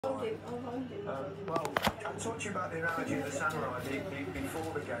Well, I'll talk to you about the analogy of the samurai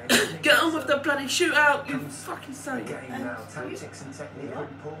before the game. Get on with the bloody shootout, you fucking say. Game now, tactics and technique are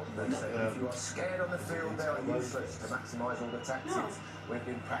important. They say if you are scared on the field, they are useless. To maximise all the tactics we've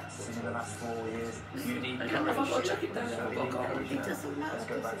been practising in the last 4 years, you need courage. I've got to check it down. I've got to go. It doesn't matter. Let's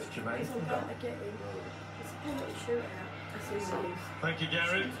go back to Jermaine. It's all about getting. It's a penalty shootout. Thank you,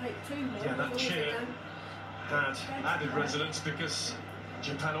 Gary. Yeah, that cheer had added resonance because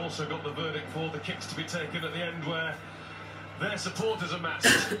Japan also got the verdict for the kicks to be taken at the end where their supporters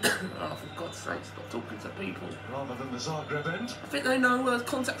amassed. Oh, for God's sake, stop talking to people. Rather than the Zagreb end. I think they know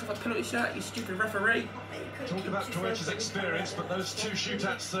context of a penalty shootout, you stupid referee. Talk about Croatia's experience, but those two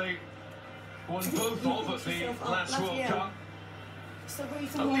shootouts they won both of at the last World Cup.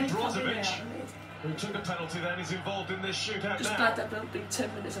 Only Brozovic, who took a penalty then, is involved in this shootout Just now. glad there won't be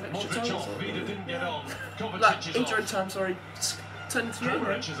 10 minutes of extra time. Modric off, Vida didn't get on. Kovacic Like, is injury off. time, sorry. Turn to you.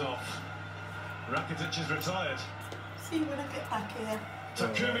 Kovacic is off. Rakitic is retired. See you when I get back here.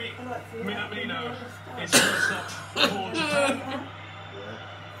 Takumi Minamino is first up for Japan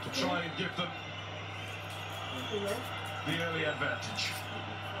to try and give them the early advantage.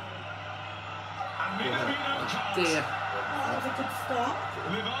 And Minamino can't. Dear. That was a good start.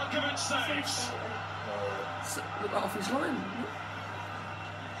 Livakovic saves. Look off his line.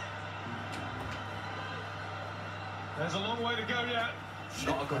 There's a long way to go yet.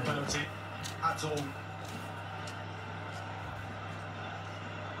 Not a good penalty at all.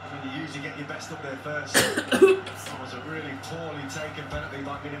 I mean, you usually get your best up there first. That was a really poorly taken penalty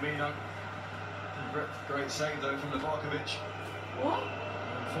by Minamino. Great save though from Livakovic. What?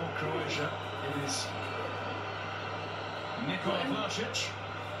 And for Croatia, it is Nikola Vlasic,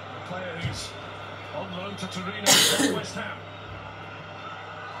 a player who's on loan to Torino from West Ham.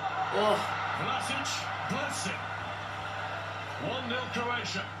 Oh. Vlasic bloods it. 1-0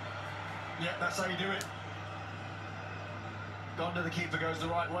 Croatia. Yeah, that's how you do it. Gonda, the keeper, goes the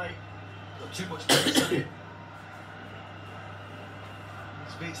right way. Got too much space on it.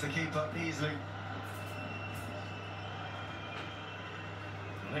 Beats the keeper easily.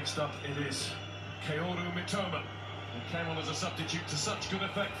 Next up, it is Kaoru Mitoma, who came on as a substitute to such good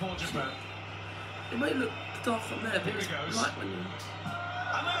effect for Japan. It may look daft from there, but Here it's he goes. like when you...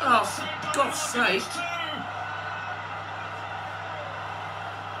 Oh, for God's sake.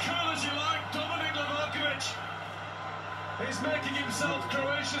 Cool as you like, Dominic Livakovic is making himself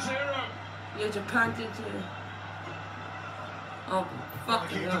Croatia's hero. Yeah, Japan did, Oh, The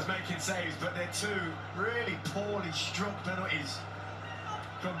fucking keeper's hell. making saves, but they're two really poorly struck penalties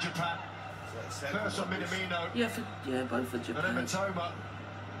from Japan. First on Minamino, Yeah, both for and Japan. then Mitoma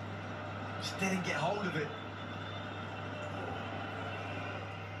just didn't get hold of it.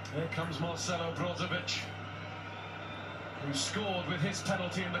 Here comes Marcelo Brozovic, who scored with his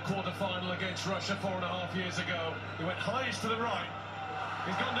penalty in the quarter-final against Russia 4.5 years ago. He went highest to the right.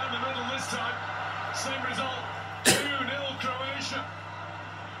 He's gone down the middle this time. Same result, 2-0 Croatia.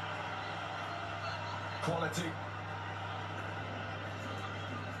 Quality.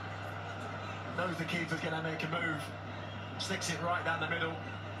 Knows the keeper's going to make a move. Sticks it right down the middle.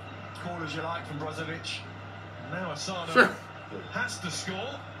 Cool as you like from Brozovic. Now Asano has to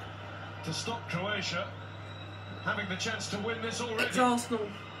score to stop Croatia having the chance to win this already. It's Arsenal.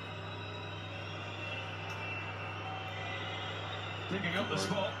 Digging up the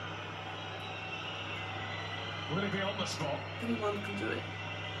spot. Will he be on the spot? Anyone can do it.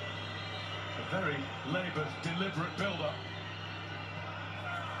 A very laboured, deliberate build-up.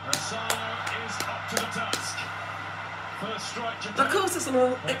 Asano is up to the task. First strike Japan. Of course it's an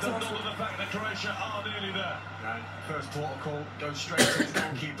all It doesn't alter the fact that Croatia are nearly there. And first port of call goes straight to his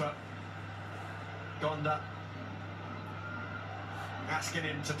goalkeeper. Gonda. Asking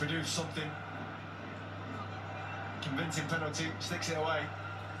him to produce something. Convincing penalty, sticks it away.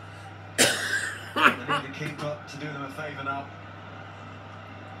 They need the keeper to do them a favour now.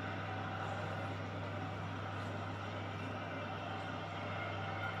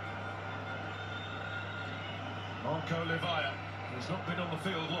 Marco Livaya, who's not been on the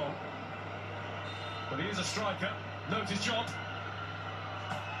field long, but he is a striker. Knows his job.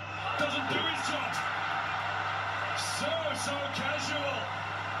 Doesn't do his job. So casual.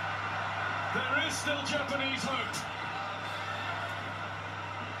 There is still Japanese hope.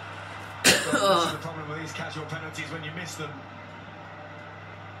 This is the problem with these casual penalties when you miss them.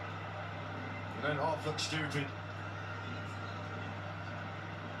 You don't half look stupid.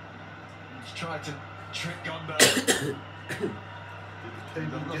 Just try to trick Gonda.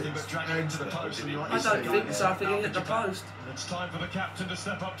 Nothing but drag it into the post. And I don't think so. I think he hit the post. It's time for the captain to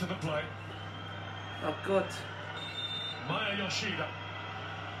step up to the plate. Oh, God. Maya Yoshida.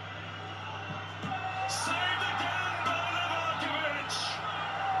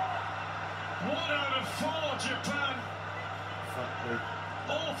 for Japan.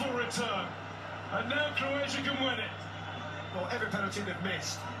 Awful return. And now Croatia can win it. Well, every penalty they've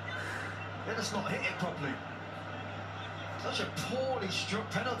missed, they're just not hit it properly. Such a poorly struck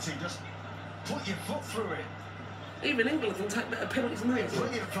penalty, just put your foot through it. Even England can take better penalties than this.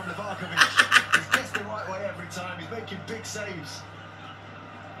 Brilliant from Livakovic. He's guessed the right way every time, he's making big saves.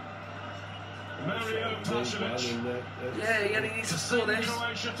 Mario Pasalic. Yeah, he only needs to score this.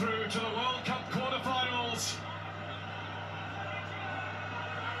 Croatia through to the World Cup quarter-finals.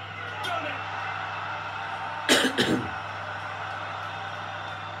 Done it!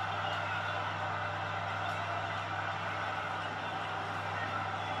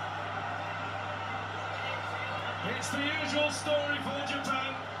 It's the usual story for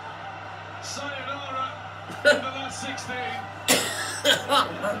Japan. Sayonara in the last 16.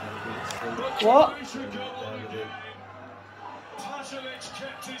 What? Pasalic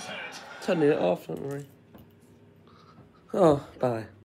kept his head. Turning it off, don't worry. Oh, bye.